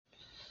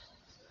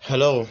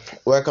Hello,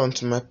 welcome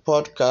to my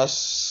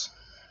podcast.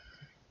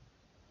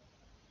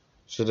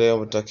 Today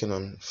I'll be talking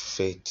on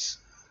faith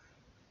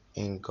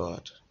in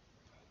God.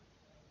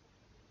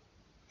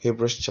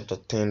 Hebrews chapter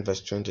 10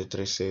 verse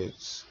 23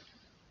 says,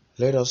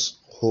 "Let us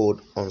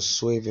hold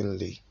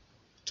unswervingly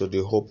to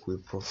the hope we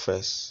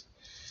profess,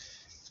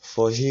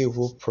 for he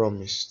who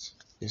promised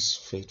is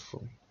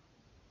faithful."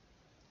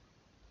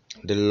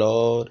 The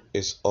Lord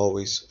is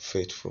always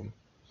faithful.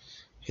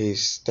 He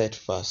is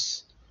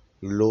steadfast,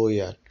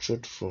 loyal,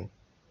 truthful,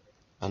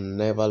 and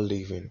never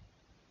leaving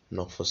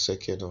nor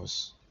forsaking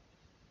us.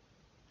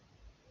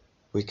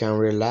 We can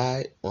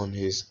rely on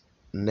his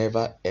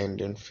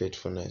never-ending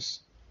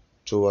faithfulness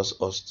towards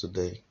us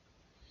today.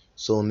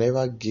 So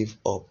never give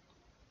up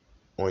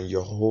on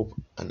your hope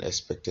and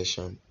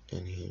expectation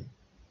in him.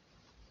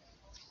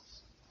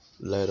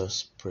 Let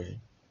us pray.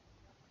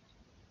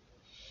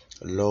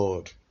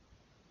 Lord,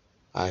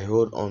 I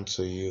hold on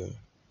to you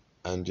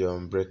and your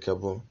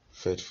unbreakable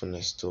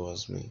faithfulness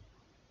towards me.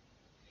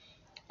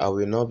 I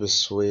will not be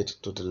swayed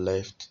to the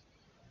left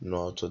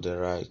nor to the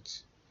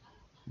right,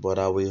 but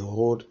I will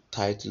hold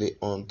tightly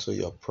onto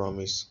your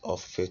promise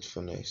of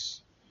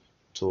faithfulness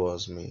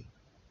towards me.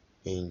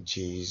 In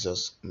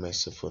Jesus'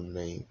 merciful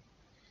name,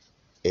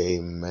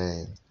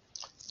 amen.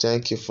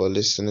 Thank you for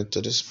listening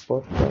to this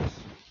podcast.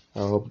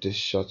 I hope this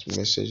short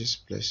messages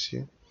bless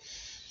you.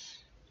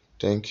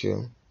 Thank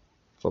you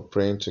for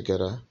praying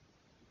together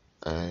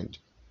and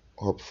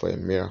hope for a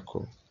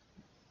miracle.